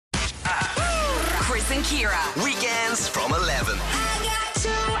and Ciara. Weekends from 11.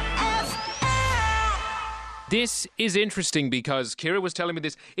 This is interesting because Ciara was telling me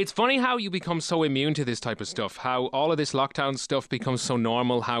this. It's funny how you become so immune to this type of stuff, how all of this lockdown stuff becomes so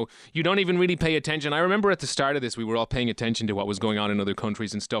normal, how you don't even really pay attention. I remember at the start of this, we were all paying attention to what was going on in other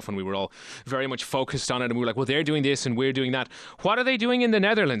countries and stuff, and we were all very much focused on it, and we were like, well, they're doing this and we're doing that. What are they doing in the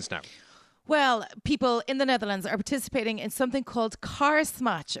Netherlands now? Well, people in the Netherlands are participating in something called Car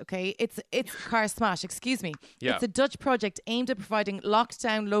Smash, okay? It's Car Smash, excuse me. Yeah. It's a Dutch project aimed at providing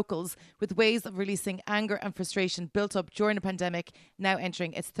locked-down locals with ways of releasing anger and frustration built up during the pandemic, now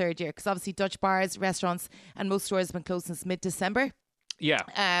entering its third year. Because obviously Dutch bars, restaurants and most stores have been closed since mid-December.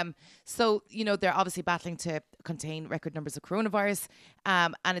 Yeah. So, you know, they're obviously battling to contain record numbers of coronavirus.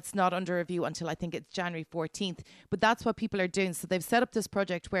 And it's not under review until I think it's January 14th. But that's what people are doing. So they've set up this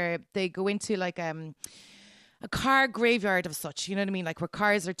project where they go into like a car graveyard of such, you know what I mean? Like where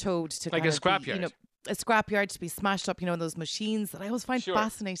cars are towed to like a scrapyard. A scrapyard to be smashed up, you know, in those machines that I always find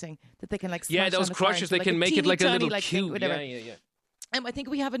fascinating that they can like smash those on crushers, they can make it like a little cube. Yeah. I think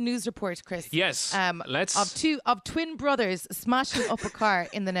we have a news report, Chris. Yes, let's of twin brothers smashing up a car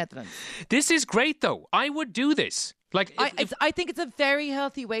in the Netherlands. This is great, though. I would do this. Like, I think it's a very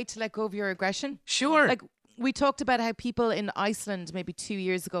healthy way to let go of your aggression. Sure. Like we talked about how people in Iceland maybe 2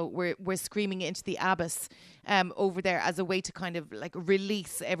 years ago were screaming into the abyss over there as a way to kind of like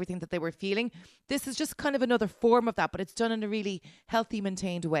release everything that they were feeling. This is just kind of another form of that, but it's done in a really healthy,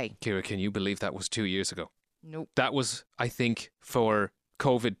 maintained way. Ciara, can you believe that was 2 years ago? Nope. That was, I think, for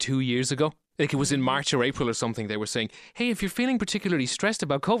COVID 2 years ago. Like it was in March or April or something. They were saying, hey, if you're feeling particularly stressed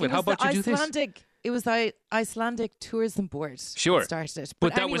about COVID, how about you do this? It was the Icelandic Tourism Board sure. that started it.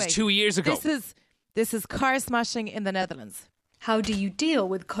 But that was 2 years ago. This is car smashing in the Netherlands. How do you deal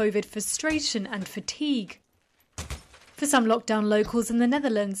with COVID frustration and fatigue? For some lockdown locals in the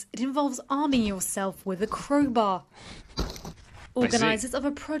Netherlands, it involves arming yourself with a crowbar. Organisers of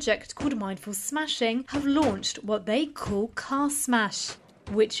a project called Mindful Smashing have launched what they call Car Smash,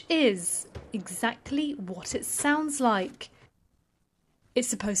 which is exactly what it sounds like. It's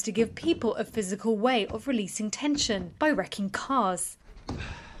supposed to give people a physical way of releasing tension by wrecking cars.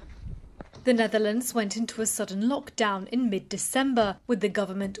 The Netherlands went into a sudden lockdown in mid-December, with the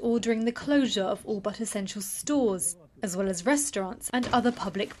government ordering the closure of all but essential stores, as well as restaurants and other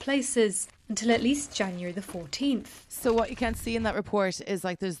public places, until at least January the 14th. So what you can see in that report is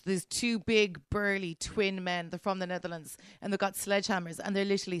like there's these two big burly twin men. They're from the Netherlands and they've got sledgehammers and they're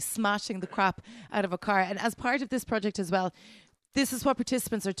literally smashing the crap out of a car. And as part of this project as well, this is what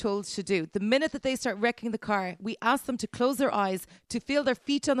participants are told to do. The minute that they start wrecking the car, we ask them to close their eyes, to feel their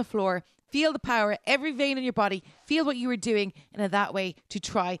feet on the floor, feel the power, every vein in your body, feel what you were doing, and in that way to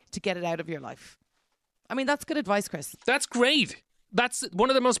try to get it out of your life. I mean, that's good advice, Chris. That's great. That's one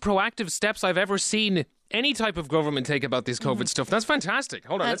of the most proactive steps I've ever seen any type of government take about this COVID stuff. That's fantastic.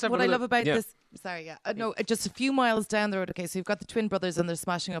 Hold on, let's have a look. What I love about this... Sorry, no, just a few miles down the road. Okay, so you've got the twin brothers and they're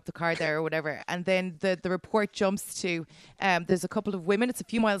smashing up the car there or whatever. And then the report jumps to... there's a couple of women. It's a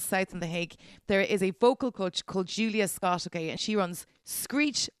few miles south in The Hague. There is a vocal coach called Julia Scott, okay, and she runs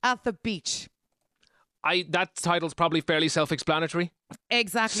Screech at the Beach. That title's probably fairly self-explanatory.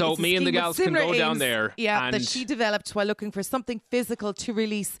 Exactly. So me and the gals can go down there. Yeah, that she developed while looking for something physical to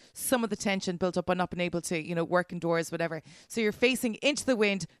release some of the tension built up by not being able to, you know, work indoors, whatever. So you're facing into the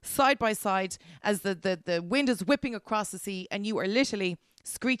wind, side by side, as the wind is whipping across the sea, and you are literally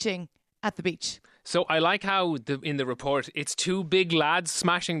screeching at the beach. So I like how in the report it's two big lads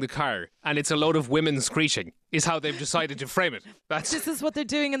smashing the car and it's a load of women screeching is how they've decided to frame it. This is what they're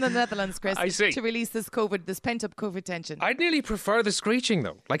doing in the Netherlands, Chris. I see. To release this pent-up COVID tension. I'd nearly prefer the screeching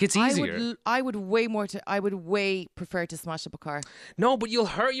though. Like it's easier. I would way prefer to smash up a car. No, but you'll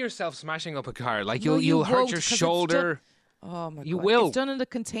hurt yourself smashing up a car. Like you'll hurt your shoulder. Oh my God. You will. It's done in a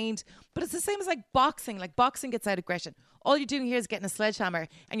contained... But it's the same as like boxing. Like boxing gets out aggression. All you're doing here is getting a sledgehammer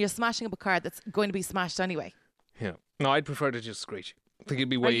and you're smashing up a car that's going to be smashed anyway. Yeah. No, I'd prefer to just screech. I think it'd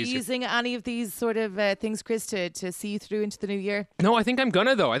be way easier. Are you using any of these sort of things, Chris, to see you through into the new year? No, I think I'm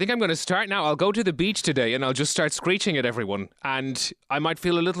gonna though. I think I'm gonna start now. I'll go to the beach today and I'll just start screeching at everyone. And I might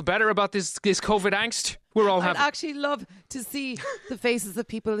feel a little better about this COVID angst we're all having. I'd actually love to see the faces of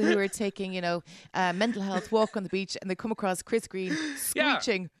people who are taking, you know, mental health walk on the beach and they come across Chris Green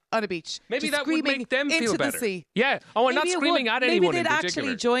screeching on a beach. Maybe that would make them feel better. The sea. Yeah. Oh, and not screaming at anyone in particular. Maybe they'd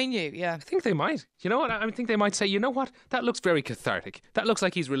actually join you. Yeah. I think they might. You know what? I think they might say, you know what? That looks very cathartic. That looks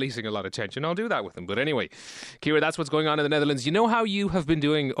like he's releasing a lot of tension. I'll do that with him. But anyway, Ciara, that's what's going on in the Netherlands. You know how you have been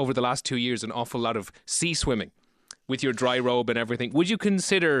doing over the last 2 years an awful lot of sea swimming with your dry robe and everything. Would you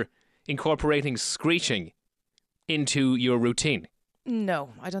consider incorporating screeching into your routine? No,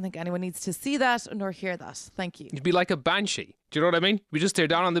 I don't think anyone needs to see that nor hear that. Thank you. You'd be like a banshee. Do you know what I mean? We just stare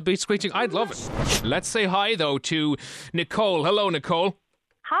down on the beach screeching. I'd love it. Let's say hi, though, to Nicole. Hello, Nicole.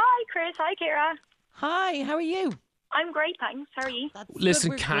 Hi, Chris. Hi, Ciara. Hi, how are you? I'm great, thanks. How are you?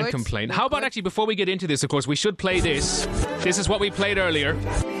 Listen, can't complain. How about actually, before we get into this, of course, we should play this. This is what we played earlier.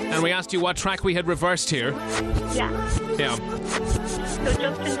 And we asked you what track we had reversed here. Yeah. Yeah. So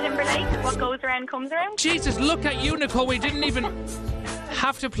Justin Timberlake, what goes around comes around. Jesus, look at you, Nicole. We didn't even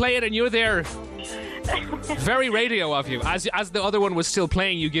have to play it and you're there. Very radio of you. As the other one was still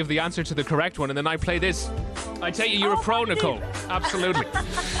playing, you give the answer to the correct one and then I play this. I tell you, you're a pro, Nicole. Absolutely.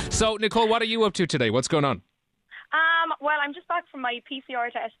 So, Nicole, what are you up to today? What's going on? Well, I'm just back from my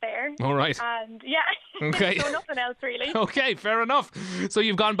PCR test there. All right. And yeah. Okay. So nothing else really. Okay, fair enough. So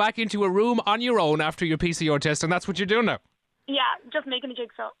you've gone back into a room on your own after your PCR test and that's what you're doing now? Yeah, just making a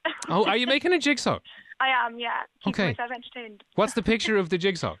jigsaw. Oh, are you making a jigsaw? I am, yeah. Keeping myself entertained. What's the picture of the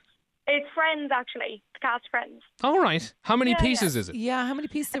jigsaw? It's Friends, actually. The cast Friends. All right. How many pieces is it? Yeah, how many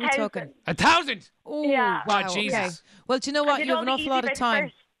pieces are we talking? 1,000? Oh, Yeah. wow. Oh, Jesus. Okay. Well, do you know what? You have an awful lot of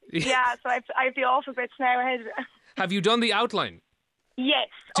time. Yeah, so I have the awful bits now ahead of it. Have you done the outline? Yes.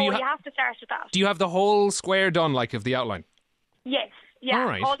 You you have to start with that. Do you have the whole square done, like, of the outline? Yes. Yeah. All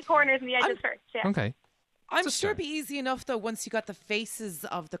right. All the corners and the edges first. Yeah. Okay. I'm sure it'd be easy enough, though, once you got the faces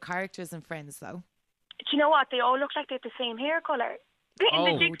of the characters and Friends, though. Do you know what? They all look like they have the same hair colour. In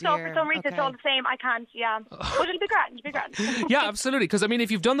the jigsaw, dear. for some reason, it's all the same. I can't, yeah. But it'll be grand. It'll be grand. Yeah, absolutely. Because, I mean, if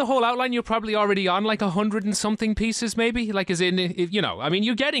you've done the whole outline, you're probably already on like 100 and something pieces, maybe. Like, as in, you know, I mean,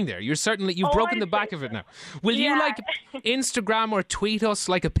 you're getting there. You've broken the back of it now. Will you, like, Instagram or tweet us,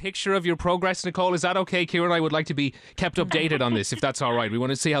 like, a picture of your progress, Nicole? Is that okay? Ciara and I would like to be kept updated on this, if that's all right. We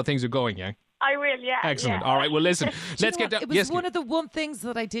want to see how things are going, yeah? I will, yeah. Excellent. Yeah. All right, well, listen, let's get down. It was one of the things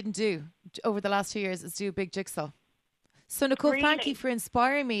that I didn't do over the last 2 years is do a big jigsaw. So, Nicole, thank you for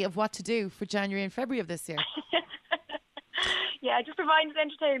inspiring me of what to do for January and February of this year. Yeah, just provides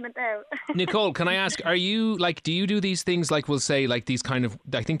entertainment now. Nicole, can I ask, are you, like, do you do these things, like, we'll say, like, these kind of,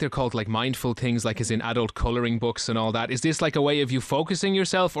 I think they're called, like, mindful things, like, as in adult colouring books and all that. Is this, like, a way of you focusing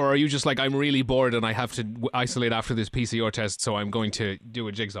yourself, or are you just like, I'm really bored and I have to isolate after this PCR test, so I'm going to do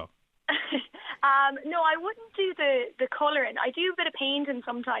a jigsaw? No, I wouldn't do the colouring. I do a bit of painting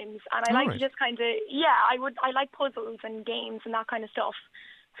sometimes, and I like to just kind of, I like puzzles and games and that kind of stuff.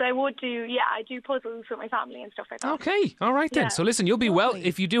 So I would do, I do puzzles with my family and stuff like that. Okay, all right then. Yeah. So listen, you'll be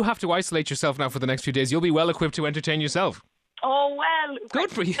if you do have to isolate yourself now for the next few days, you'll be well equipped to entertain yourself. Oh, well.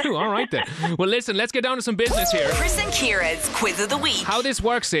 Good for you. All right then. Well, listen, let's get down to some business here. Chris and Ciara's Quiz of the Week. How this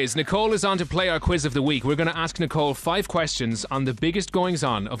works is Nicole is on to play our Quiz of the Week. We're going to ask Nicole 5 questions on the biggest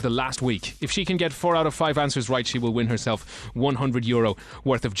goings-on of the last week. If she can get 4 out of 5 answers right, she will win herself €100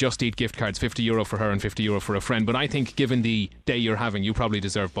 worth of Just Eat gift cards, €50 for her and €50 for a friend. But I think, given the day you're having, you probably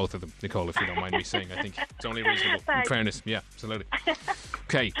deserve both of them, Nicole, if you don't mind me saying. I think it's only reasonable. In fairness. Yeah, absolutely.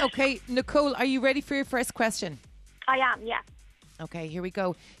 Okay. Okay, Nicole, are you ready for your first question? I am, yeah. Okay, here we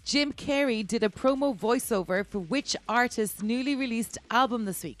go. Jim Carrey did a promo voiceover for which artist's newly released album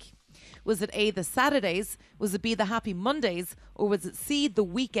this week? Was it A, The Saturdays? Was it B, The Happy Mondays? Or was it C, The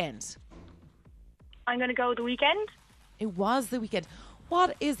Weekend? I'm going to go The Weekend. It was The Weekend.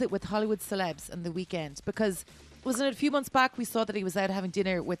 What is it with Hollywood celebs and The Weekend? Because wasn't it a few months back we saw that he was out having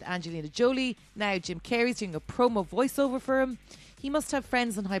dinner with Angelina Jolie? Now Jim Carrey's doing a promo voiceover for him. He must have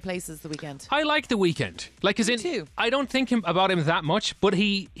friends in high places The Weekend. I like The Weekend. Like, as in, too. I don't think about him that much, but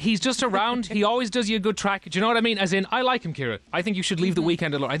he's just around. He always does you a good track. Do you know what I mean? As in, I like him, Ciara. I think you should leave The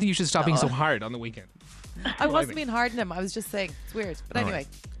Weekend alone. I think you should stop being so hard on The Weekend. I wasn't being hard on him. I was just saying it's weird. But anyway,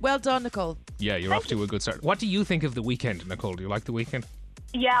 well done, Nicole. Yeah, you're off to a good start. What do you think of The Weekend, Nicole? Do you like The Weekend?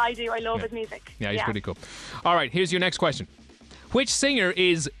 Yeah, I do. I love his music. Yeah, he's pretty cool. All right, here's your next question. Which singer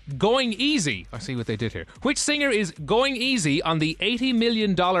is going easy? I see what they did here. Which singer is going easy on the $80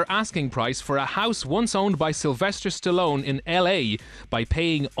 million asking price for a house once owned by Sylvester Stallone in LA by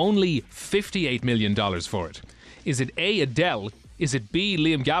paying only $58 million for it? Is it A, Adele? Is it B,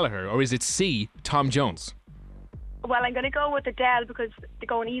 Liam Gallagher? Or is it C, Tom Jones? Well, I'm going to go with Adele because they're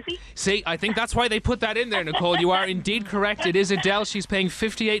going easy. See, I think that's why they put that in there, Nicole. You are indeed correct. It is Adele. She's paying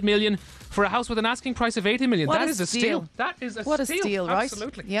 $58 million for a house with an asking price of $80 million. That is a steal. That is a steal. What a steal, right?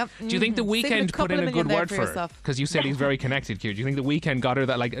 Absolutely. Yep. Do you think The Weeknd put in a good word for her? Yourself. Because you said he's very connected, Q. Do you think The Weeknd got her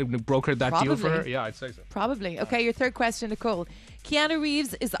that, like, brokered that deal for her? Probably. Yeah, I'd say so. Probably. Okay, your third question, Nicole. Keanu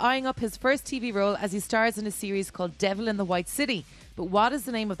Reeves is eyeing up his first TV role as he stars in a series called Devil in the White City. But what is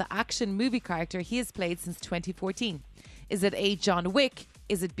the name of the action movie character he has played since 2014? Is it A, John Wick?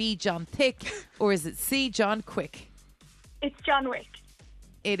 Is it B, John Thick? Or is it C, John Quick? It's John Wick.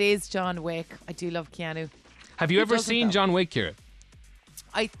 It is John Wick. I do love Keanu. Have you ever seen John Wick, Ciara?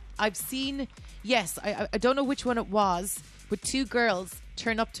 I've seen, yes, I don't know which one it was, but 2 girls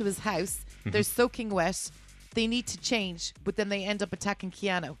turn up to his house. They're soaking wet. They need to change, but then they end up attacking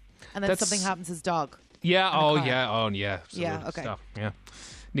Keanu. And then something happens to his dog. Yeah, yeah. Yeah, yeah, okay. Stuff. Yeah.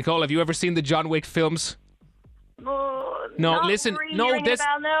 Nicole, have you ever seen the John Wick films? No, listen,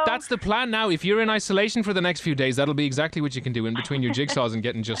 that's the plan now. If you're in isolation for the next few days, that'll be exactly what you can do in between your jigsaws and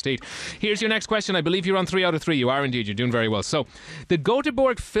getting Just Eat. Here's your next question. I believe you're on 3 out of 3. You are indeed. You're doing very well. So, the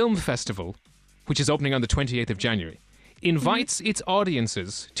Göteborg Film Festival, which is opening on the 28th of January, invites its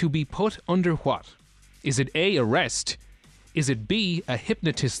audiences to be put under what? Is it A, arrest? Is it B, a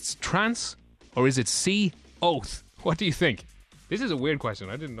hypnotist's trance? Or is it C, oath? What do you think? This is a weird question.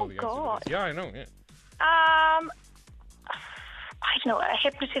 I didn't know the answer to this. Yeah, I know. Yeah. I don't know, a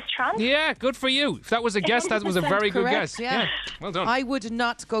hypnotist trance? Yeah, good for you. If that was a guess, that was a very good guess. Yeah. Well done. I would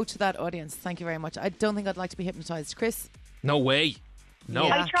not go to that audience. Thank you very much. I don't think I'd like to be hypnotised. Chris? No way. No.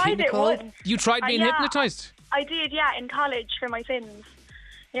 Yeah. I tried it once. You tried being hypnotised? I did, yeah, in college for my sins.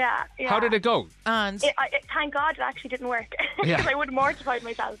 Yeah. How did it go? And thank God it actually didn't work. Yeah. Because I would have mortified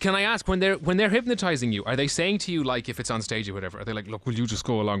myself. Can I ask, when they're hypnotising you, are they saying to you, like, if it's on stage or whatever, are they like, look, will you just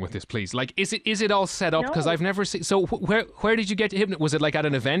go along with this, please? Like, is it all set up? Because I've never seen... So where did you get to hypnotize? Was it like at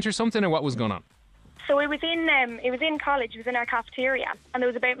an event or something, or what was going on? So it was in college. It was in our cafeteria, and there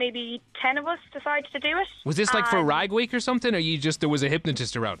was about maybe 10 of us decided to do it. Was this like for Rag Week or something, or there was a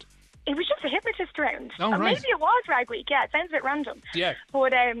hypnotist around? It was just a hypnotist around. Oh, or right. maybe it was Rag Week. Yeah, it sounds a bit random. Yeah.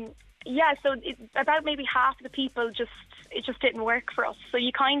 But yeah, so about maybe half of the people it just didn't work for us. So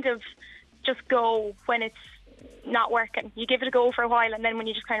you kind of just go when it's not working. You give it a go for a while, and then when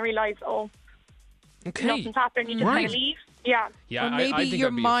you just kind of realise, okay, nothing's happening, you just kind of leave. Yeah. Yeah. Or maybe I think your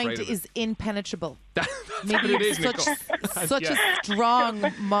I'd be mind afraid of is impenetrable. That's Maybe what it is, such Nicole. a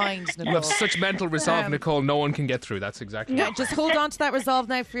strong mind, Nicole. You have such mental resolve, Nicole, no one can get through. That's exactly Yeah, it. just hold on to that resolve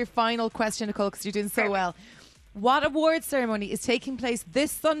now for your final question, Nicole, because you're doing so well. What award ceremony is taking place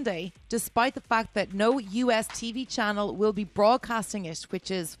this Sunday, despite the fact that no US TV channel will be broadcasting it, which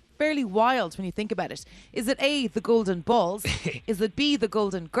is fairly wild when you think about it? Is it A, the Golden Balls? Is it B, the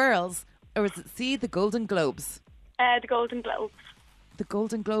Golden Girls? Or is it C, the Golden Globes? The Golden Globes. The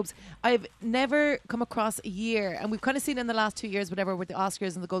Golden Globes. I've never come across a year, and we've kind of seen in the last 2 years, whatever, with the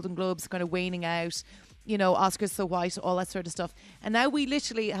Oscars and the Golden Globes kind of waning out, you know, Oscars so white, all that sort of stuff. And now we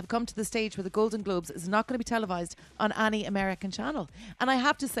literally have come to the stage where the Golden Globes is not going to be televised on any American channel. And I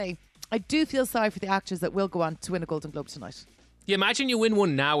have to say, I do feel sorry for the actors that will go on to win a Golden Globe tonight. You imagine you win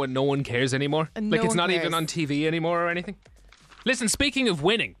one now and no one cares anymore? And like no it's one not cares. even on TV anymore or anything? Listen, speaking of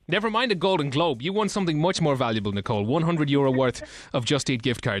winning, never mind a Golden Globe, you won something much more valuable, Nicole. €100 worth of Just Eat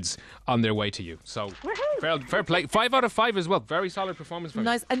gift cards on their way to you. So, fair play. 5 out of 5 as well. Very solid performance from you.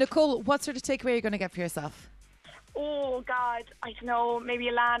 Nice. And Nicole, what sort of takeaway are you going to get for yourself? Oh, God. I don't know. Maybe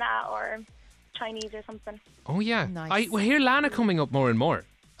a Lana or Chinese or something. Oh, yeah. Nice. I hear Lana coming up more and more.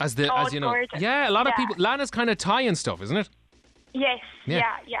 As you know. gorgeous. Yeah, a lot of Yeah. people. Lana's kind of Thai and stuff, isn't it? Yes.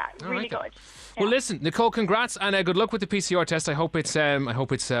 Yeah. Yeah. Really like that. good. Well, listen, Nicole, congrats and good luck with the PCR test. I hope it's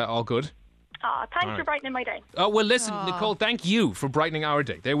all good. Thanks for brightening my day. Oh, well, listen, Nicole, thank you for brightening our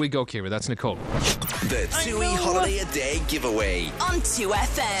day. There we go, Ciara. That's Nicole. The TUI Holiday a Day giveaway. On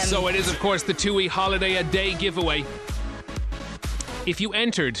 2FM. So it is, of course, the TUI Holiday a Day giveaway. If you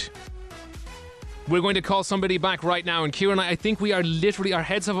entered, we're going to call somebody back right now. And Ciara and I think we are literally, our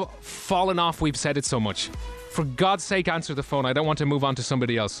heads have fallen off. We've said it so much. For God's sake, answer the phone. I don't want to move on to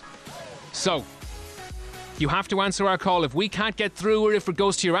somebody else. So, you have to answer our call. If we can't get through, or if it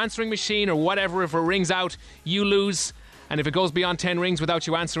goes to your answering machine or whatever, if it rings out, you lose. And if it goes beyond 10 rings without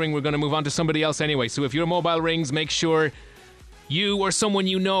you answering, we're going to move on to somebody else anyway. So if your mobile rings, make sure you or someone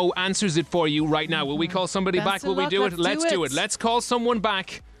you know answers it for you right now. Will we call somebody Best back? of Will we luck. do it? Let's do it. Let's call someone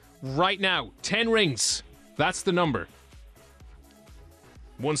back right now. 10 rings. That's the number.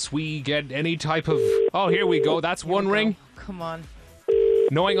 Once we get any type of... Oh, here we go. That's one ring. Come on.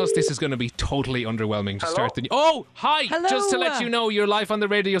 Knowing us, this is going to be totally underwhelming to start the... Oh, hi! Hello. Just to let you know, you're live on the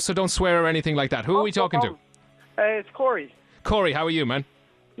radio, so don't swear or anything like that. Who are we talking to? It's Corey. Corey, how are you, man?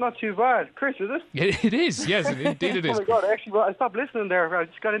 Not too bad. Chris, is it? It is, yes, indeed it Oh is. my God, actually, I stopped listening there. I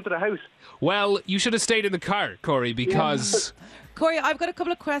just got into the house. Well, you should have stayed in the car, Corey, because... Corey, I've got a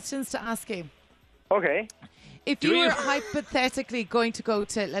couple of questions to ask you. Okay. If you were hypothetically going to go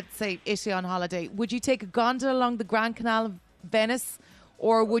to, let's say, Italy on holiday, would you take a gondola along the Grand Canal of Venice?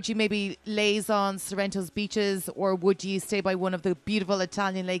 Or would you maybe laze on Sorrento's beaches? Or would you stay by one of the beautiful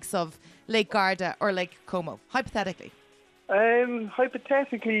Italian lakes of Lake Garda or Lake Como? Hypothetically.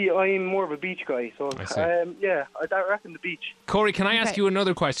 Hypothetically, I'm more of a beach guy. So, I see. yeah, I reckon the beach. Corey, can I ask Okay. you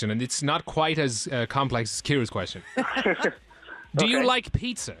another question? And it's not quite as complex as Ciara's question. Do you Okay. like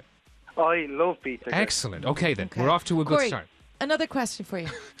pizza? I love pizza. Chris. Excellent. Okay, then. Okay. We're off to a good Corey, start. another question for you.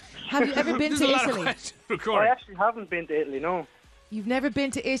 Have you ever been There's to a lot of Italy? questions for I Corey. actually haven't been to Italy, no. You've never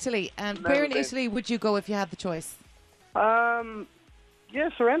been to Italy. And Never where in been. Italy would you go if you had the choice? Yeah,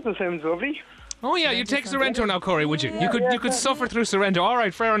 Sorrento sounds lovely. Oh yeah, you'd take Sorrento now, Corey, would you? Yeah, you could yeah. suffer through Sorrento. All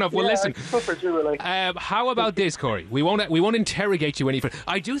right, fair enough. Well, Yeah, listen. I suffer through it, like. How about this, Corey? We won't interrogate you any further.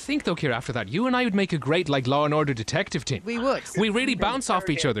 I do think, though, Ciara, after that, you and I would make a great Law and Order detective team. We would. We really bounce off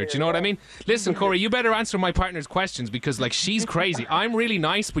each other. Do you know what I mean? Listen, Corey, you better answer my partner's questions because, she's crazy. I'm really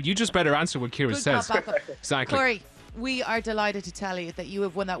nice, but you just better answer what Ciara Good says. call, back up. Exactly. Corey, we are delighted to tell you that you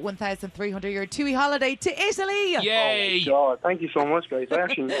have won that €1,300 TUI holiday to Italy. Yay! God, thank you so much, guys.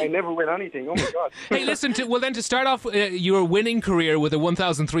 I never win anything. Oh my God. Hey, listen, to start off your winning career with a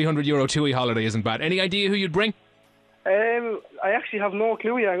 €1,300 TUI holiday isn't bad. Any idea who you'd bring? I actually have no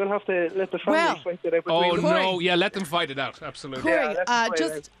clue yet. I'm going to have to let the family Well- fight it out Oh, between them. no. Yeah, let them fight it out. Absolutely. Corey, Yeah, that's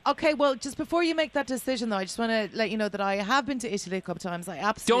the way just before you make that decision, though, I just want to let you know that I have been to Italy a couple of times. I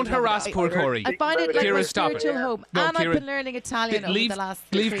absolutely Don't love it. harass poor Corey. I find it like Ciara, my stop it. spiritual home, No, and Ciara, I've been learning Italian over Leave, the last.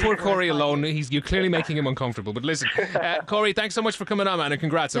 leave 3 poor years, Corey 5 alone. years. You're clearly making him uncomfortable. But listen, Corey, thanks so much for coming on, man, and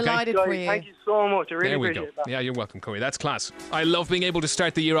congrats. Okay. Delighted for Guys, you. thank you so much. I really There we go. appreciate that. Yeah, you're welcome, Corey. That's class. I love being able to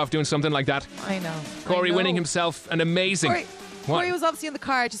start the year off doing something like that. I know. Corey I know. winning himself an amazing. Corey, What? Corey was obviously in the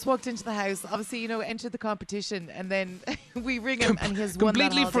car, just walked into the house, obviously, entered the competition, and then we ring him and he has won that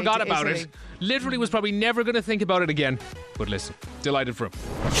Completely holiday forgot to about Italy. it. Literally was probably never going to think about it again. But listen, delighted for him.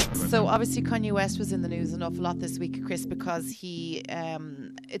 So obviously Kanye West was in the news an awful lot this week, Chris, because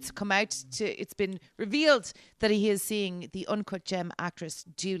it's been revealed that he is seeing the Uncut Gem actress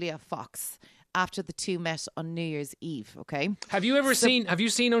Julia Fox after the two met on New Year's Eve. Okay. Have you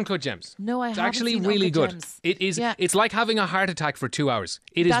seen Uncut Gems? No, I It's haven't actually seen really Uncut good. Gems. It is. Yeah. It's like having a heart attack for 2 hours.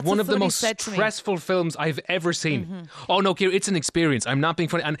 It is That's one what of the somebody most said to me. stressful films I've ever seen. Oh no, Ciara, it's an experience. I'm not being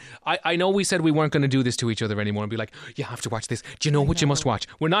funny. And I know we said we weren't going to do this to each other anymore and be like, you have to watch this. Do you know what you must watch?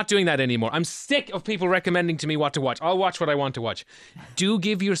 We're not doing that anymore. I'm sick of people recommending to me what to watch. I'll watch what I want to watch. Do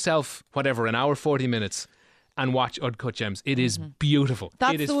give yourself an hour 40 minutes. And watch Uncut Gems. It is beautiful.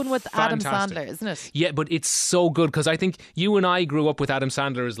 That's It is the one with Adam fantastic. Sandler, isn't it? Yeah, but it's so good because I think you and I grew up with Adam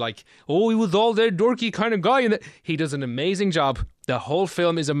Sandler as he was all that dorky kind of guy. And he does an amazing job. The whole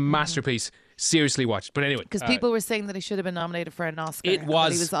film is a masterpiece. Seriously watched. But anyway. Because people were saying that he should have been nominated for an Oscar. It and was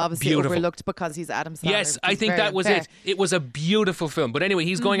that he was obviously beautiful. overlooked because he's Adam Sandler. Yes, which I is think very that was unfair. it. It was a beautiful film. But anyway,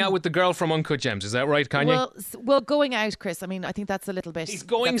 he's going out with the girl from Uncut Gems. Is that right, Kanye? Well, going out, Chris. I mean, I think that's a little bit. He's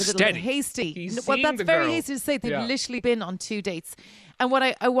going that's a little bit steady. hasty. He's Well, seeing that's the very girl. hasty to say. They've Yeah. literally been on 2 dates. And what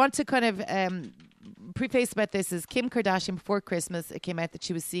I want to kind of preface about this is Kim Kardashian before Christmas. It came out that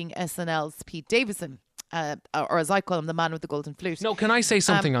she was seeing SNL's Pete Davidson. Or as I call him, the man with the golden flute. No, can I say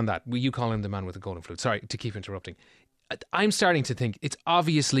something on that? Will you call him the man with the golden flute? Sorry to keep interrupting. I'm starting to think it's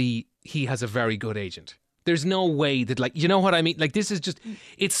obviously he has a very good agent. There's no way that, you know what I mean? This is just,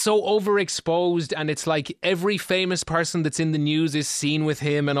 it's so overexposed and it's like every famous person that's in the news is seen with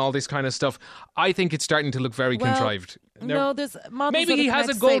him and all this kind of stuff. I think it's starting to look very contrived. No, there's models Maybe that he have has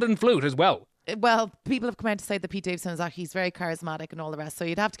come a out to say- golden flute as well. Well, people have come out to say that Pete Davidson is actually he's very charismatic and all the rest. So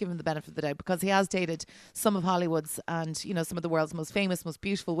you'd have to give him the benefit of the doubt because he has dated some of Hollywood's and some of the world's most famous, most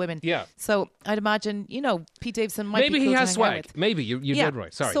beautiful women. Yeah. So I'd imagine Pete Davidson might Maybe be he cool to has hang out swag. with. Maybe you did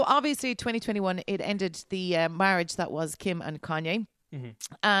right. Sorry. So obviously 2021 it ended the marriage that was Kim and Kanye.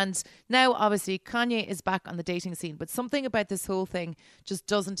 And now obviously Kanye is back on the dating scene, but something about this whole thing just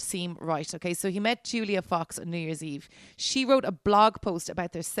doesn't seem right. Okay, so he met Julia Fox on New Year's Eve. She wrote a blog post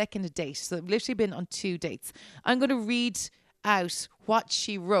about their second date. So they've literally been on 2 dates. I'm going to read out what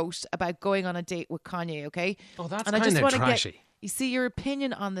she wrote about going on a date with Kanye, okay? Oh, that's and I just kinda wanna trashy. you see your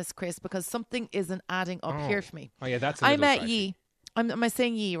opinion on this, Chris, because something isn't adding up here for me. Oh, yeah, that's a I little met trashy. Yi. Am I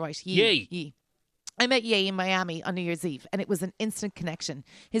saying Yi right? Ye. Yi. I met Ye in Miami on New Year's Eve and it was an instant connection.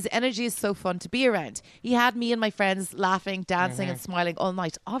 His energy is so fun to be around. He had me and my friends laughing, dancing and smiling all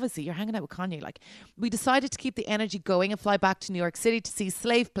night. Obviously, you're hanging out with Kanye. We decided to keep the energy going and fly back to New York City to see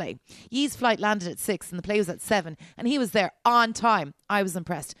Slave play. Ye's flight landed at 6 and the play was at 7 and he was there on time. I was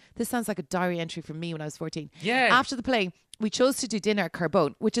impressed. This sounds like a diary entry from me when I was 14. Yeah. After the play, we chose to do dinner at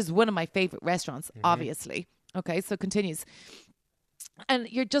Carbone, which is one of my favourite restaurants, obviously. Okay, so it continues. And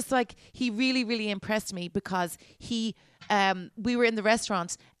you're just like, he really, really impressed me because we were in the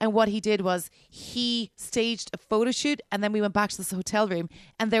restaurant and what he did was he staged a photo shoot and then we went back to this hotel room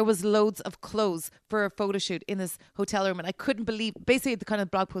and there was loads of clothes for a photo shoot in this hotel room. And I couldn't believe, basically the kind of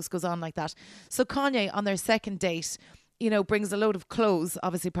blog post goes on like that. So Kanye on their second date, brings a load of clothes,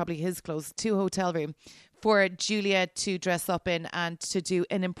 obviously probably his clothes, to a hotel room for Julia to dress up in and to do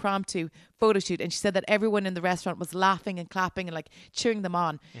an impromptu photo shoot. And she said that everyone in the restaurant was laughing and clapping and like cheering them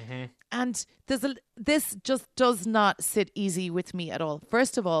on. And this just does not sit easy with me at all.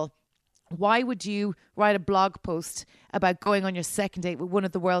 First of all, why would you write a blog post about going on your second date with one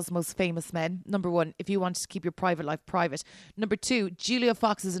of the world's most famous men? Number one, if you want to keep your private life private. Number two, Julia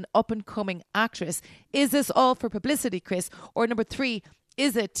Fox is an up and coming actress. Is this all for publicity, Chris? Or number three,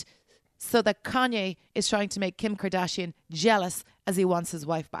 is it so that Kanye is trying to make Kim Kardashian jealous as he wants his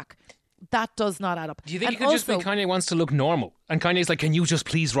wife back? That does not add up. Do you think it could just be Kanye wants to look normal? And Kanye's like, can you just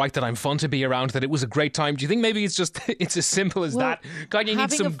please write that I'm fun to be around, that it was a great time? Do you think maybe it's just, it's as simple as that? Kanye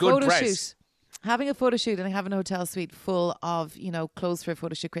needs some good press. Having a photo shoot and having a hotel suite full of, clothes for a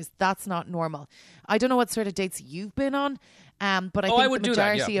photo shoot, Chris, that's not normal. I don't know what sort of dates you've been on, but I think I would the do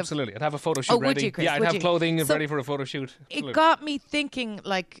that, majority yeah, of... absolutely. I'd have a photo shoot ready. Would you, Chris? Yeah, I'd Would have you? clothing ready for a photo shoot. Absolutely. It got me thinking,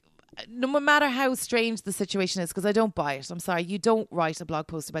 like, no matter how strange the situation is, because I don't buy it. I'm sorry, you don't write a blog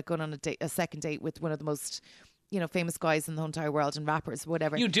post about going on a second date with one of the most, famous guys in the entire world and rappers,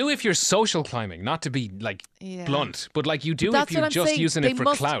 whatever. You do if you're social climbing, not to be blunt, but like you do if you're just saying. using it for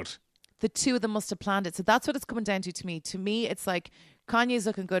clout. The two of them must have planned it. So that's what it's coming down to me. To me, it's like Kanye's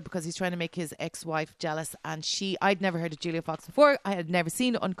looking good because he's trying to make his ex-wife jealous. And I'd never heard of Julia Fox before. I had never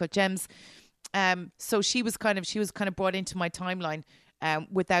seen Uncut Gems. So she was kind of brought into my timeline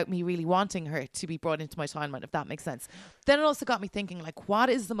without me really wanting her to be brought into my timeline, if that makes sense. Then it also got me thinking, like, what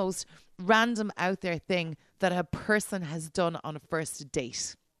is the most random out there thing that a person has done on a first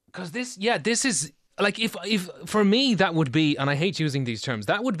date? Because this is... Like, if for me, that would be, and I hate using these terms,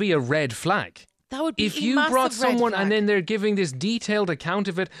 that would be a red flag. That would be if you brought someone and then they're giving this detailed account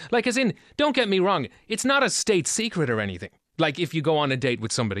of it, like, as in, don't get me wrong, it's not a state secret or anything. Like, if you go on a date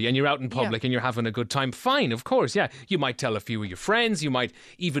with somebody and you're out in public and you're having a good time, fine, of course, yeah. You might tell a few of your friends, you might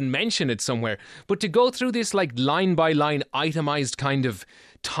even mention it somewhere. But to go through this, like, line-by-line, itemized kind of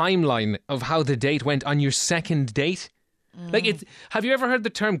timeline of how the date went on your second date... Like, have you ever heard the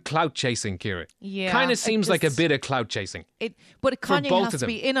term clout chasing, Ciara? Yeah. Kind of seems like a bit of clout chasing. But Kanye has to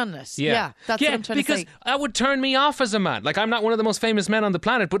be in on it. Yeah, that's what I'm trying to say. Because that would turn me off as a man. Like, I'm not one of the most famous men on the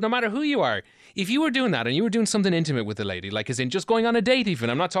planet, but no matter who you are, if you were doing that and you were doing something intimate with a lady, like as in just going on a date even,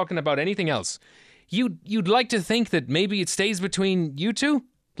 I'm not talking about anything else, you'd like to think that maybe it stays between you two?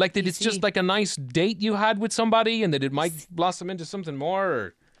 Like that it's just like a nice date you had with somebody and that it might blossom into something more,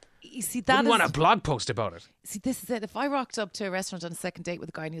 or... You see, wouldn't want a blog post about it. See, this is it. If I rocked up to a restaurant on a second date with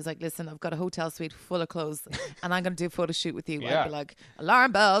a guy and he was like, listen, I've got a hotel suite full of clothes and I'm going to do a photo shoot with you, I'd be like,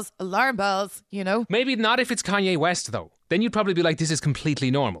 alarm bells, you know? Maybe not if it's Kanye West, though. Then you'd probably be like, this is completely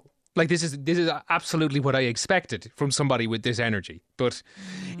normal. Like, this is absolutely what I expected from somebody with this energy. But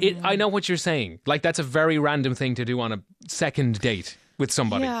I know what you're saying. Like, that's a very random thing to do on a second date with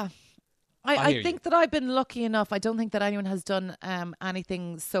somebody. Yeah. I think that I've been lucky enough. I don't think that anyone has done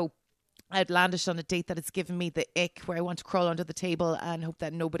anything so outlandish on a date that it's given me the ick where I want to crawl under the table and hope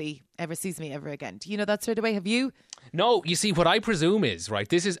that nobody ever sees me ever again. Do you know that sort of way? Have you? No, you see, what I presume is, right,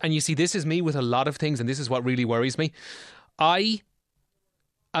 this is me with a lot of things, and this is what really worries me. I'm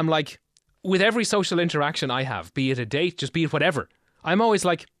like, with every social interaction I have, be it a date, just be it whatever, I'm always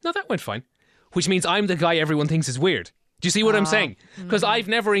like, no, that went fine. Which means I'm the guy everyone thinks is weird. Do you see what I'm saying? Because I've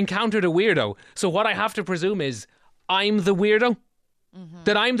never encountered a weirdo. So what I have to presume is I'm the weirdo.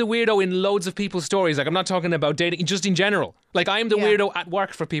 That I'm the weirdo in loads of people's stories. Like, I'm not talking about dating, just in general. Like, I'm the weirdo at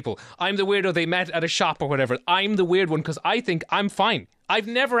work for people. I'm the weirdo they met at a shop or whatever. I'm the weird one because I think I'm fine. I've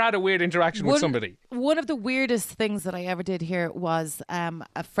never had a weird interaction with somebody. One of the weirdest things that I ever did here was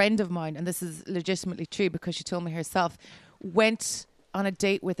a friend of mine, and this is legitimately true because she told me herself, went on a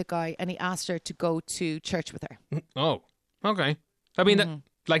date with a guy and he asked her to go to church with her. Oh, okay. I mean,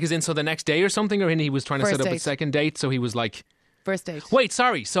 like, as in, so the next day or something, or he was trying to set up a second date, so he was like... First date. Wait,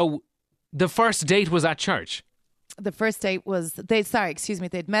 sorry. So the first date was at church? The first date was...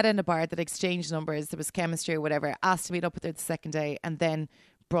 They'd met in a bar, they'd exchanged numbers, there was chemistry or whatever, asked to meet up with her the second day, and then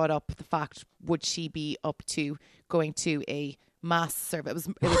brought up the fact, would she be up to going to a mass service?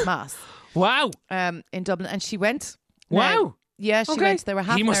 It was mass. Wow. In Dublin. And she went. Wow. Yeah, she went. They were half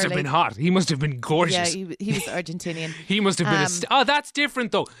an hour late. He must have been hot. He must have been gorgeous. Yeah, he was Argentinian. He must have been oh, that's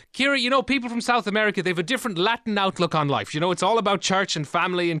different though. Ciara, you know, people from South America, they have a different Latin outlook on life. You know, it's all about church and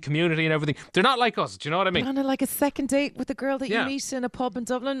family and community and everything. They're not like us. Do you know what I mean? Kind of like a second date with a girl that you meet in a pub in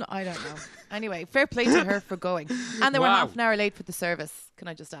Dublin. I don't know. Anyway, fair play to her for going. And they were half an hour late for the service, can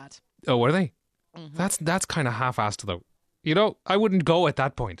I just add. Oh, were they? That's kind of half-assed though. You know, I wouldn't go at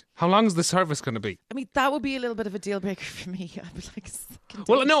that point. How long is the service going to be? I mean, that would be a little bit of a deal breaker for me. I'd be like,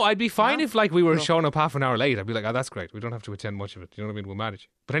 well, no, I'd be fine if like we were showing up half an hour late. I'd be like, oh, that's great. We don't have to attend much of it. You know what I mean? We'll manage.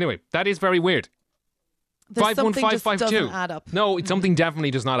 But anyway, that is very weird. There's something just 51552. doesn't add up. No, something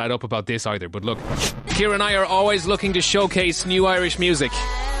definitely does not add up about this either. But look, Ciara and I are always looking to showcase new Irish music.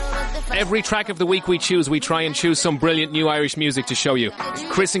 Every track of the week we choose, we try and choose some brilliant new Irish music to show you.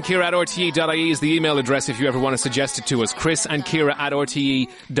 Chris and Ciara at rte.ie is the email address if you ever want to suggest it to us. Chris and Ciara at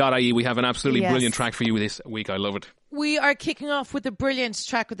rte.ie. We have an absolutely brilliant track for you this week. I love it. We are kicking off with the brilliant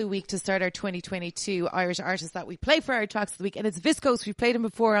track of the week to start our 2022 Irish artist that we play for our tracks of the week. And it's Viscose. We've played him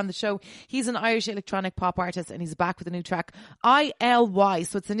before on the show. He's an Irish electronic pop artist and he's back with a new track, ILY.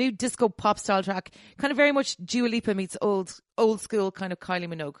 So it's a new disco pop style track. Kind of very much Dua Lipa meets old school kind of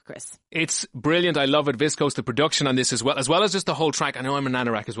Kylie Minogue, Chris. It's brilliant. I love it. Viscose, the production on this as well as just the whole track. I know I'm an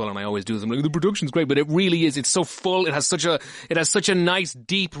anorak as well and I always do this. I'm like, the production's great, but it really is. It's so full. It has such a nice,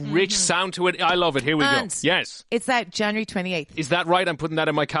 deep, rich sound to it. I love it. Here we go. Yes. It's out January 28th. Is that right? I'm putting that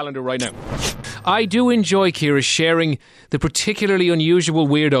in my calendar right now. I do enjoy, Ciara, sharing the particularly unusual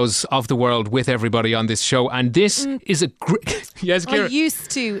weirdos of the world with everybody on this show. And this is a great... Yes, Ciara. I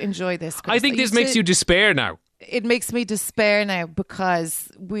used to enjoy this, Chris. I think this makes you despair now. It makes me despair now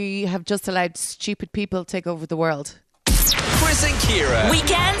because we have just allowed stupid people take over the world. Chris and Ciara.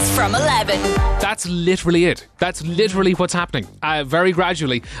 Weekends from 11. That's literally it. That's literally what's happening. Very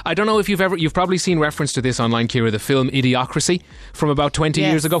gradually. I don't know if you've probably seen reference to this online, Ciara, the film Idiocracy from about 20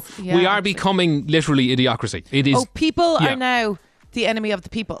 years ago. Yeah, we are becoming literally Idiocracy. It is. People are now the enemy of the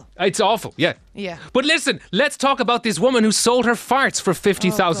people. It's awful, yeah. Yeah. But listen, let's talk about this woman who sold her farts for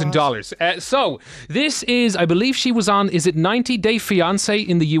 $50,000. So this is, I believe she was on, is it 90 Day Fiancé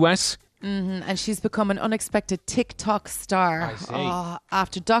in the US? Mm-hmm. And she's become an unexpected TikTok star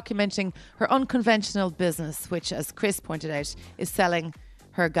after documenting her unconventional business, which, as Chris pointed out, is selling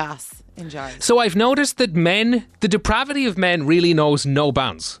her gas in jars. So I've noticed that the depravity of men really knows no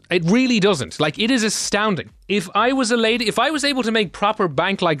bounds. It really doesn't. Like, it is astounding. If I was a lady, if I was able to make proper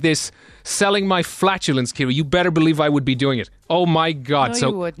bank like this selling my flatulence, Ciara, you better believe I would be doing it. Oh my God. No,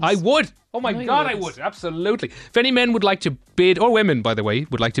 you wouldn't. I would. Oh my God, I would. Absolutely. If any men would like to bid, or women, by the way,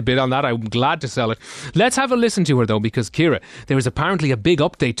 would like to bid on that, I'm glad to sell it. Let's have a listen to her, though, because, Ciara, there is apparently a big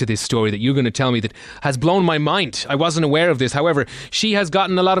update to this story that you're going to tell me that has blown my mind. I wasn't aware of this. However, she has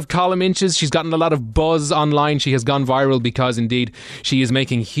gotten a lot of column inches. She's gotten a lot of buzz online. She has gone viral because, indeed, she is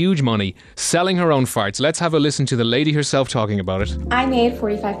making huge money selling her own farts. Let's have a listen to the lady herself talking about it. I made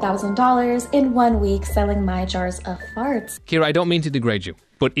 $45,000 in 1 week selling my jars of farts. Ciara, I don't mean to degrade you,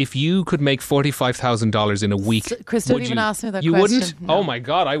 but if you could make $45,000 in a week, Chris, don't even ask me that you question. You wouldn't? No. Oh my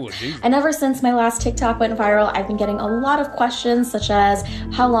God, I would. Jesus. And ever since my last TikTok went viral, I've been getting a lot of questions such as,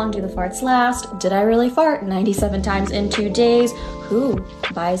 how long do the farts last? Did I really fart 97 times in 2 days? Who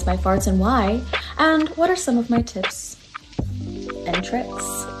buys my farts and why? And what are some of my tips and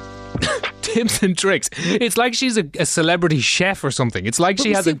tricks? Tips and tricks. It's like she's a celebrity chef or something. It's like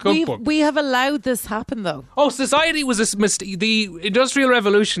she has a cookbook. We have allowed this happen, though. Oh, society was the Industrial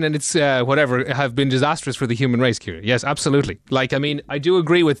Revolution and its whatever have been disastrous for the human race, Ciara. Yes, absolutely. Like, I mean, I do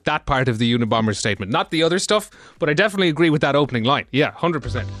agree with that part of the Unabomber statement. Not the other stuff, but I definitely agree with that opening line. Yeah,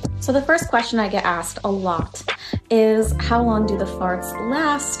 100%. So the first question I get asked a lot is, how long do the farts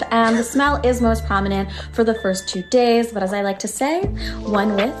last? And the smell is most prominent for the first 2 days, but as I like to say,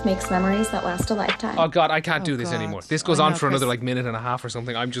 one whiff makes memories that last a lifetime. Oh God, I can't do this anymore. This goes on for another minute and a half or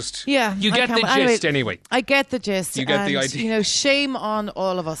something. I'm just... Yeah. You get the gist anyway. I get the gist. You get the idea. You know, shame on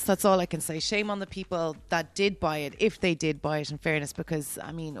all of us. That's all I can say. Shame on the people that did buy it, if they did buy it, in fairness, because,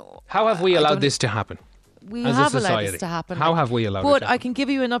 I mean... How have we allowed this to happen? We as have a allowed society? this to happen. How have we allowed it to happen? But I can give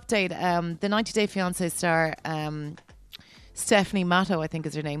you an update. The 90 Day Fiancé star... Stephanie Matto, I think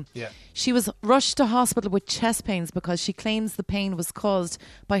is her name. Yeah. She was rushed to hospital with chest pains because she claims the pain was caused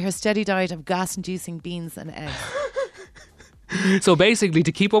by her steady diet of gas-inducing beans and eggs. So basically,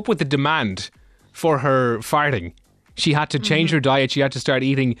 to keep up with the demand for her farting, she had to change her diet. She had to start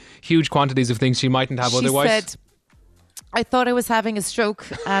eating huge quantities of things she mightn't have otherwise. She said, I thought I was having a stroke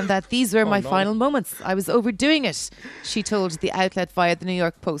and that these were my final moments. I was overdoing it, she told the outlet via the New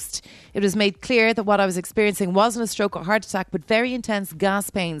York Post. It was made clear that what I was experiencing wasn't a stroke or heart attack, but very intense gas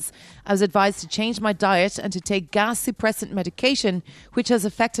pains. I was advised to change my diet and to take gas suppressant medication, which has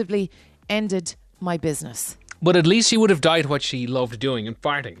effectively ended my business. But at least she would have died what she loved doing and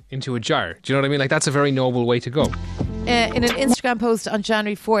farting into a jar. Do you know what I mean? Like, that's a very noble way to go. In an Instagram post on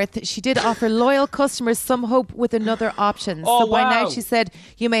January 4th, she did offer loyal customers some hope with another option. Oh, so by wow. now, she said,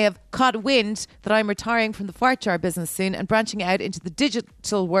 you may have caught wind that I'm retiring from the fart jar business soon and branching out into the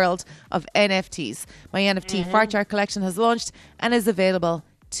digital world of NFTs. My NFT fart jar collection has launched and is available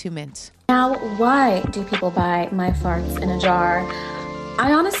to mint. Now, why do people buy my farts in a jar?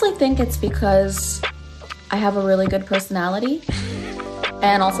 I honestly think it's because I have a really good personality.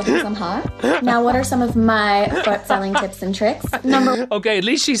 and also because I'm hot. Now, what are some of my fart selling tips and tricks? Okay, at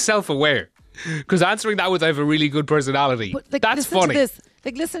least she's self-aware. Because answering that with I have a really good personality, But, like, that's listen funny. To this.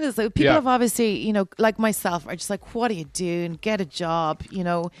 Like, listen to this. Like, people have obviously, you know, like myself, are just like, what are you doing? Get a job, you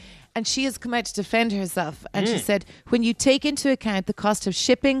know. And she has come out to defend herself. And she said, when you take into account the cost of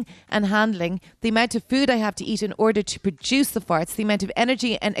shipping and handling, the amount of food I have to eat in order to produce the farts, the amount of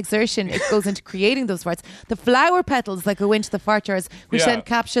energy and exertion it goes into creating those farts, the flower petals that go into the fart jars, which then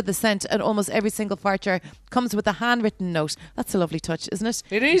capture the scent, and almost every single fart jar comes with a handwritten note. That's a lovely touch, isn't it?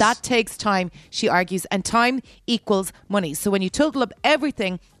 It is. That takes time, she argues, and time equals money. So when you total up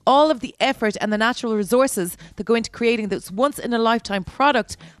everything, all of the effort and the natural resources that go into creating this once in a lifetime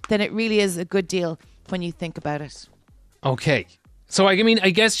product, then it really is a good deal when you think about it. Okay. So, I mean, I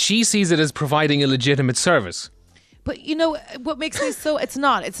guess she sees it as providing a legitimate service. But you know what makes me so, it's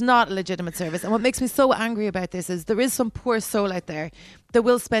not a legitimate service, and what makes me so angry about this is there is some poor soul out there that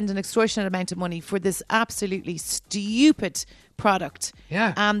will spend an extortionate amount of money for this absolutely stupid product.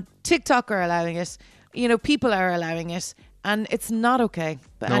 Yeah. TikTok are allowing it, you know, people are allowing it, and it's not okay.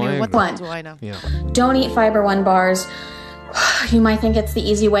 But No, anyway, I what the hell agree. do I know? Yeah. Don't eat Fiber One bars. You might think it's the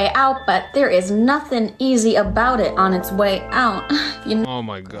easy way out, but there is nothing easy about it on its way out. Oh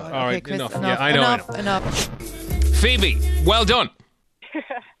my God. All Okay, right, Chris, enough. enough. Yeah, I know. Enough. Phoebe, well done.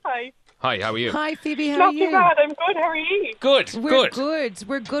 Hi. Hi, how are you? Hi, Phoebe. How Not are you? too bad. I'm good. How are you? Good, We're good. good.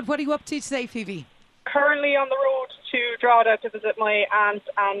 We're good. What are you up to today, Phoebe? Currently on the road to Drogheda to visit my aunt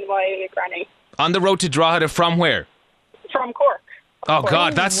and my granny On the road to Drogheda from where? from Cork. Oh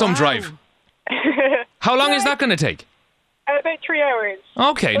God, that's some wow. drive. How long is that going to take? About 3 hours.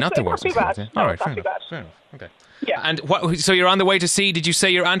 Okay, not the Not worst. too bad. Okay. No, All right, it's fair not too enough. bad. Fair enough. Okay. Yeah. And what? So you're on the way to see? Did you say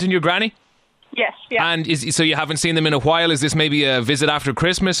your aunt and your granny? Yes, yeah. And so you haven't seen them in a while? Is this maybe a visit after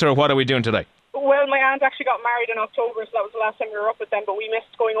Christmas, or what are we doing today? Well, my aunt actually got married in October, so that was the last time we were up with them, but we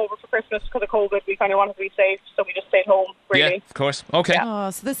missed going over for Christmas because of COVID. We kind of wanted to be safe, so we just stayed home, really. Yeah, of course. Okay. Oh,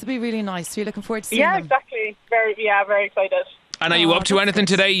 so this will be really nice. So you're looking forward to seeing Yeah, them. exactly. Very excited. And are you Oh, up to that's anything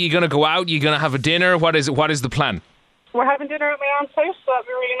good. today? You going to go out? You going to have a dinner? What is the plan? We're having dinner at my aunt's house, so that'd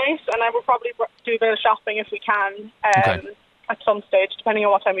be really nice, and I will probably do a bit of shopping if we can Okay. at some stage, depending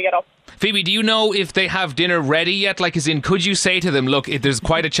on what time we get up. Phoebe, do you know if they have dinner ready yet? Like, as in, could you say to them, look, there's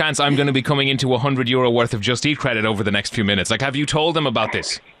quite a chance I'm going to be coming into €100 worth of Just Eat credit over the next few minutes. Like, have you told them about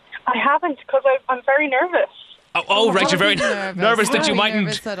this? I haven't, because I'm very nervous. Oh, right, you're very nervous that you Very mightn't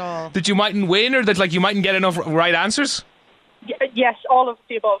nervous at all. that you mightn't win, or that like you mightn't get enough right answers. Yes, all of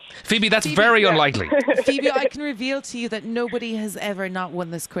the above. Phoebe, that's very unlikely. Phoebe, I can reveal to you that nobody has ever not won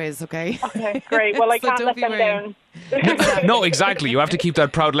this quiz, okay? Okay, great. Well, I So can't don't let be them worrying. down. No, exactly. You have to keep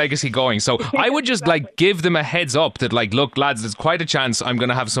that proud legacy going. So I would just like give them a heads up that like, look, lads, there's quite a chance I'm going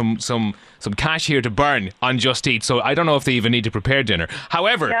to have some cash here to burn on Just Eat. So I don't know if they even need to prepare dinner.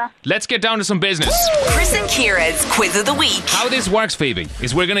 However, let's get down to some business. Chris and Ciara's Quiz of the Week. How this works, Phoebe,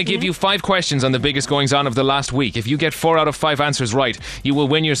 is we're going to give you 5 questions on the biggest goings on of the last week. If you get 4 out of 5 answers right, you will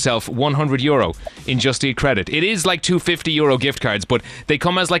win yourself €100 in Just Eat credit. It is like €250 gift cards, but they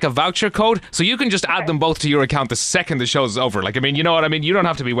come as like a voucher code, so you can just add them both to your account the second the show's over. Like, I mean, you know what I mean? You don't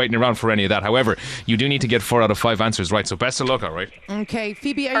have to be waiting around for any of that. However, you do need to get 4 out of 5 answers right, so best of luck, all right? Okay,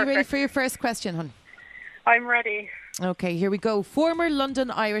 Phoebe, are you ready for your first question, hon? I'm ready. Okay, here we go. Former London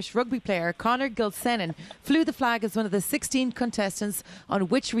Irish rugby player Conor Gilsenan flew the flag as one of the 16 contestants on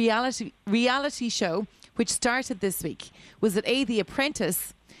which reality show which started this week? Was it A, The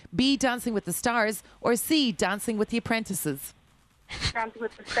Apprentice, B, Dancing with the Stars, or C, Dancing with the Apprentices? Dancing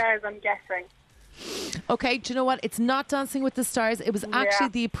with the Stars, I'm guessing. Okay, do you know what? It's not Dancing with the Stars. It was actually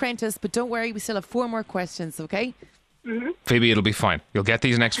The Apprentice, but don't worry, we still have 4 more questions, okay? Phoebe, it'll be fine. You'll get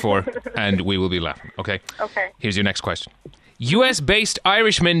these next 4 and we will be laughing, okay? Okay. Here's your next question. US-based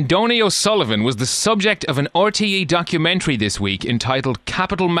Irishman Donny O'Sullivan was the subject of an RTE documentary this week entitled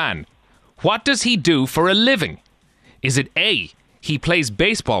Capital Man. What does he do for a living? Is it A, he plays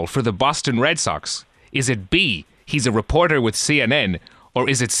baseball for the Boston Red Sox? Is it B, he's a reporter with CNN? Or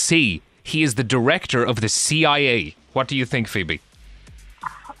is it C, he is the director of the CIA? What do you think, Phoebe?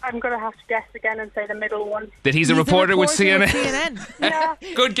 I'm going to have to guess again and say the middle one. That he's a reporter with CNN? Yeah.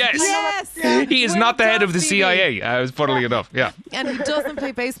 Good guess. Yes! He is Well not the head done, of the Phoebe. CIA, funnily enough. Yeah. And he doesn't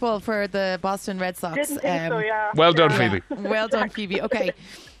play baseball for the Boston Red Sox. Didn't think so, yeah. Well done, Yeah. Phoebe. Well done, Phoebe. Okay.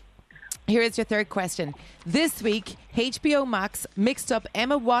 Here is your third question. This week, HBO Max mixed up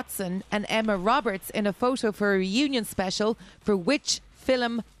Emma Watson and Emma Roberts in a photo for a reunion special for which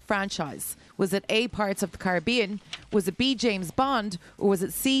film franchise? Was it A, Pirates of the Caribbean? Was it B, James Bond? Or was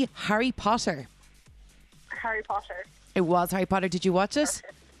it C, Harry Potter? Harry Potter. It was Harry Potter. Did you watch it?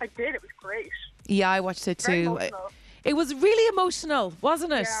 I did. It was great. Yeah, I watched it Very too. emotional. It was really emotional,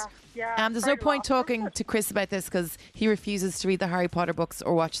 wasn't it? Yeah. There's no point talking to Chris about this because he refuses to read the Harry Potter books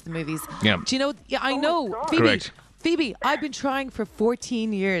or watch the movies. Yeah. Do you know? Yeah, I know. Correct. Phoebe, I've been trying for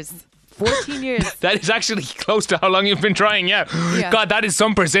 14 years. 14 years. That is actually close to how long you've been trying, yeah. God, that is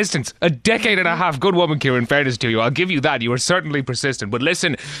some persistence. A decade and a half. Good woman, Ciara, in fairness to you. I'll give you that. You are certainly persistent. But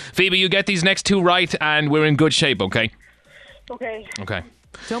listen, Phoebe, you get these next 2 right and we're in good shape, okay? Okay.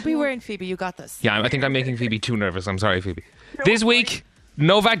 Don't be worrying, Phoebe. You got this. Yeah, I think I'm making Phoebe too nervous. I'm sorry, Phoebe. This week,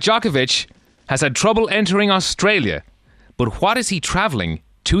 Novak Djokovic has had trouble entering Australia. But what is he travelling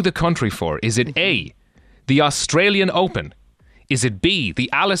to the country for? Is it A, the Australian Open? Is it B, the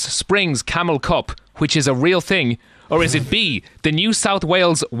Alice Springs Camel Cup, which is a real thing? Or is it B, the New South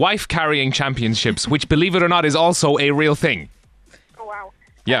Wales Wife Carrying Championships, which, believe it or not, is also a real thing? Oh, wow.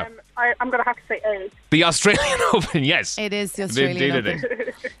 Yeah. I'm going to have to say A. The Australian Open, yes. It is the Australian Open.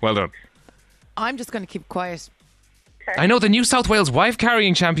 Well done. I'm just going to keep quiet. I know the New South Wales Wife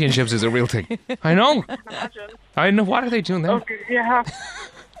Carrying Championships is a real thing. I know. Imagine. I know. What are they doing there? Okay, yeah.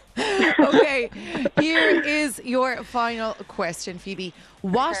 Okay, here is your final question, Phoebe.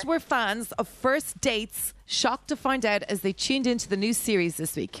 What were fans of First Dates shocked to find out as they tuned into the new series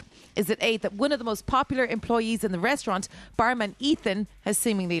this week? Is it A, that one of the most popular employees in the restaurant, barman Ethan, has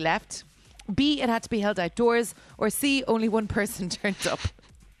seemingly left? B, it had to be held outdoors? Or C, only one person turned up?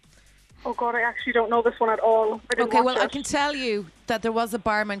 Oh, God, I actually don't know this one at all. Okay, well, I can tell you that there was a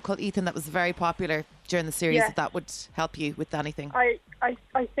barman called Ethan that was very popular during the series. If that would help you with anything. I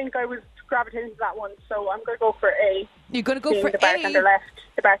think I was gravitating to that one, so I'm going to go for A. You're going to go for the bartender A? left.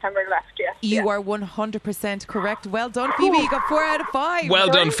 The bartender left, yes. You are 100% correct. Well done, Phoebe. You got 4 out of 5. Well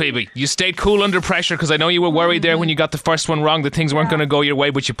done, Phoebe. You stayed cool under pressure because I know you were worried there when you got the first one wrong that things weren't going to go your way,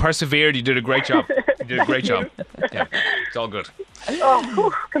 but you persevered. You did a great job. You did a great job. Yeah, it's all good.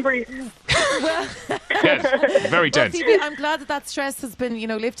 Oh, can breathe. Well, yes, very tense. Phoebe, I'm glad that stress has been,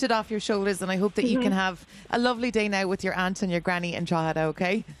 lifted off your shoulders, and I hope that you can have a lovely day now with your aunt and your granny in Drogheda,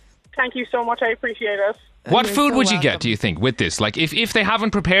 okay? Thank you so much. I appreciate it. What You're food so would you welcome. get, do you think, with this? Like, if they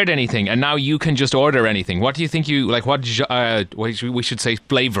haven't prepared anything and now you can just order anything, what do you think we should say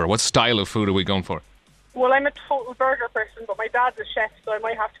flavour? What style of food are we going for? Well, I'm a total burger person, but my dad's a chef, so I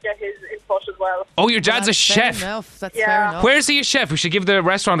might have to get his input as well. Oh, your dad's a That's chef. Fair enough. That's Yeah. fair enough. Where's he a chef? We should give the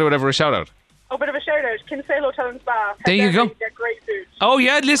restaurant or whatever a shout out. Oh, bit of a shout out. Kinsale Hotel and Spa. There you go. They're great food. Oh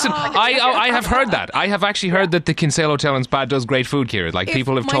yeah, listen, I have heard that. I have actually heard that the Kinsale Hotel and Spa does great food, Ciara. Like,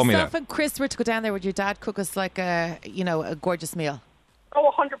 people have told me Myself that. and Chris were to go down there, would your dad cook us like a gorgeous meal?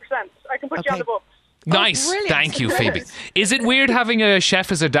 Oh, 100%. I can put you on the books. Nice. brilliant. Thank you, Phoebe. Is it weird having a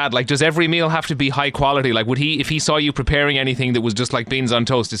chef as a dad? Like, does every meal have to be high quality? Like, would he, if he saw you preparing anything that was just like beans on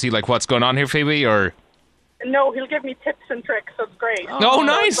toast, is he like, what's going on here, Phoebe? Or No, he'll give me tips and tricks, so it's great. Oh,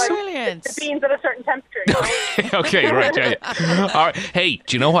 nice. Like, Brilliant. the beans at a certain temperature. You know? okay, right. Yeah. All right. Hey,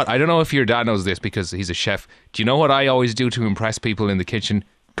 do you know what? I don't know if your dad knows this because he's a chef. Do you know what I always do to impress people in the kitchen?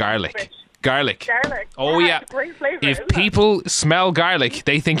 Garlic. Garlic. Oh, yeah. It's a great flavour, If isn't people smell garlic,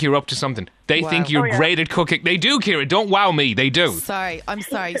 they think you're up to something. They Wow. think you're Oh, yeah. great at cooking. They do, Ciara. Don't wow me. They do. I'm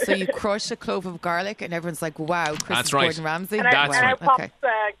sorry. So you crush a clove of garlic and everyone's like, wow, Chris That's is right. Gordon Ramsay? And That's I right. pops Okay.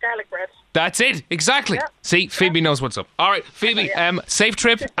 garlic bread. That's it. Exactly. Yeah. See, Phoebe knows what's up. All right, Phoebe, safe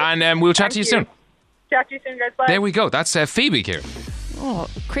trip, and we'll chat to you soon. Chat to you soon, guys. Bye. There we go. That's Phoebe here. Oh,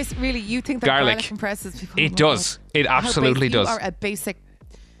 Chris, really, you think that garlic impresses people? It does. It How absolutely basic- does. You are a basic...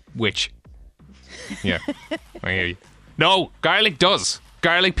 Which? Yeah, I hear you. No, garlic does.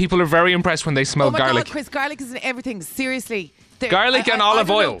 Garlic, people are very impressed when they smell Oh my garlic. God, Chris, garlic is in everything. Seriously. Garlic and olive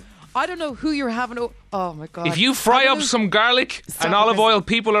don't oil. know- I don't know who you're having. Oh my God. If you fry up some garlic and olive oil,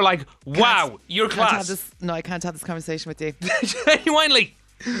 people are like, wow, you're class. I can't have this conversation with you. Genuinely.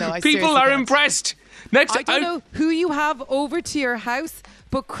 No, I People seriously are can't. impressed. Next, I don't know who you have over to your house,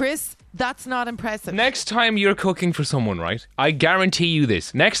 but Chris, that's not impressive. Next time you're cooking for someone, right? I guarantee you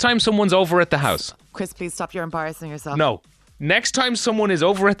this. Next time someone's over at the house. Chris, please stop. You're embarrassing yourself. No. Next time someone is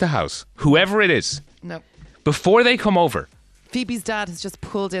over at the house, whoever it is, No. before they come over, Phoebe's dad has just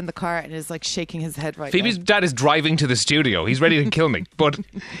pulled in the car and is like shaking his head right Phoebe's now. dad is driving to the studio. He's ready to kill me. But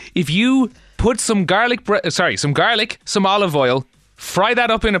if you put some garlic, some olive oil, fry that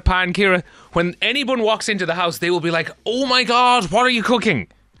up in a pan, Ciara, when anyone walks into the house, they will be like, oh my God, what are you cooking?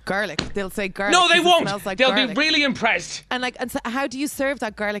 Garlic. They'll say garlic. No, they 'cause it won't. smells like They'll garlic. be really impressed. And so how do you serve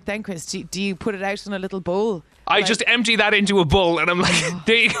that garlic then, Chris? Do you put it out in a little bowl? I just empty that into a bowl and I'm like,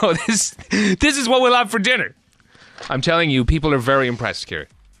 there you go. This is what we'll have for dinner. I'm telling you, people are very impressed, Ciara.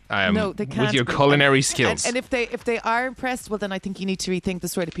 No, they can't with your be. culinary skills. And if they are impressed, well, then I think you need to rethink the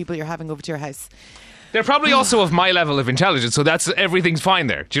sort of people you're having over to your house. They're probably also of my level of intelligence, so everything's fine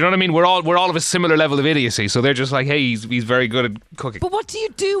there. Do you know what I mean? We're all of a similar level of idiocy, so they're just like, hey, he's very good at cooking. But what do you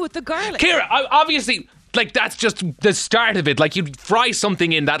do with the garlic? Ciara, obviously, like, that's just the start of it. Like, you'd fry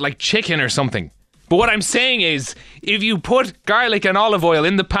something in that, like chicken or something. But what I'm saying is, if you put garlic and olive oil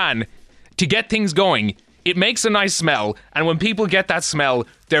in the pan to get things going, it makes a nice smell, and when people get that smell,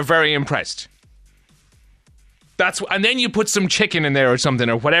 they're very impressed. And then you put some chicken in there or something,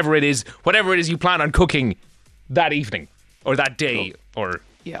 or whatever it is you plan on cooking that evening or that day, or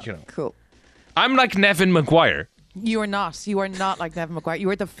Cool. I'm like Nevin Maguire. You are not. You are not like Nevin Maguire. You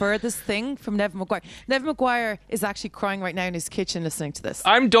are the furthest thing from Nevin Maguire. Nevin Maguire is actually crying right now in his kitchen listening to this.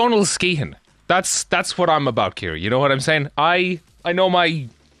 I'm Donald Skehan. That's what I'm about, Ciara. You know what I'm saying? I know my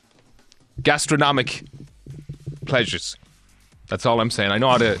gastronomic pleasures. That's all I'm saying. I know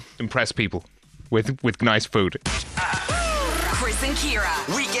how to impress people with nice food. Chris and Ciara.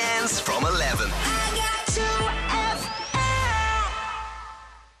 Weekends from 11.